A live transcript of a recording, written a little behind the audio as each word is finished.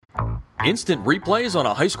Instant replays on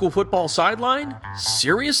a high school football sideline?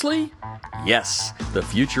 Seriously? Yes, the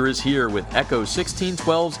future is here with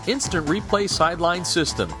echo1612's Instant Replay Sideline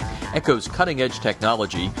System. Echo's cutting-edge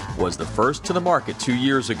technology was the first to the market 2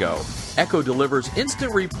 years ago. Echo delivers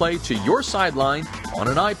instant replay to your sideline on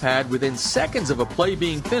an iPad within seconds of a play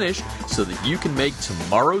being finished so that you can make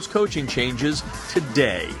tomorrow's coaching changes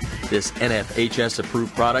today. This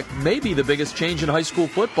NFHS-approved product may be the biggest change in high school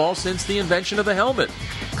football since the invention of the helmet.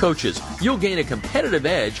 Coaches, you'll gain a competitive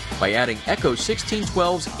edge by adding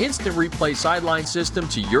echo1612's Instant Replay Sideline System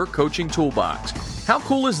to your coaching toolbox. How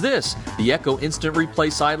cool is this? The Echo Instant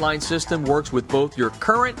Replay Sideline System works with both your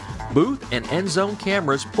current booth and end zone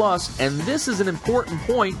cameras, plus, and this is an important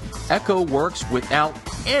point, Echo works without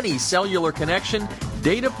any cellular connection,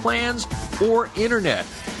 data plans, or internet.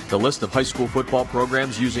 The list of high school football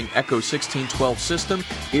programs using echo1612 system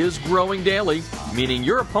is growing daily, meaning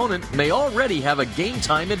your opponent may already have a game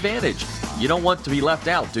time advantage. You don't want to be left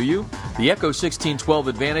out, do you? The echo1612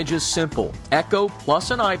 advantage is simple. Echo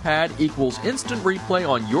plus an iPad equals instant replay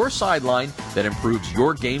on your sideline that improves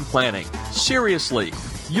your game planning. Seriously,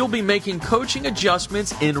 you'll be making coaching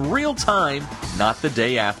adjustments in real time, not the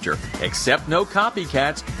day after. Except no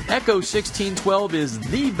copycats, Echo1612 is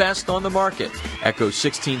the best on the market.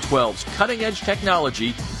 Echo1612's cutting-edge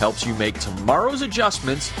technology helps you make tomorrow's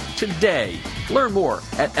adjustments today. Learn more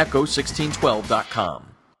at echo1612.com.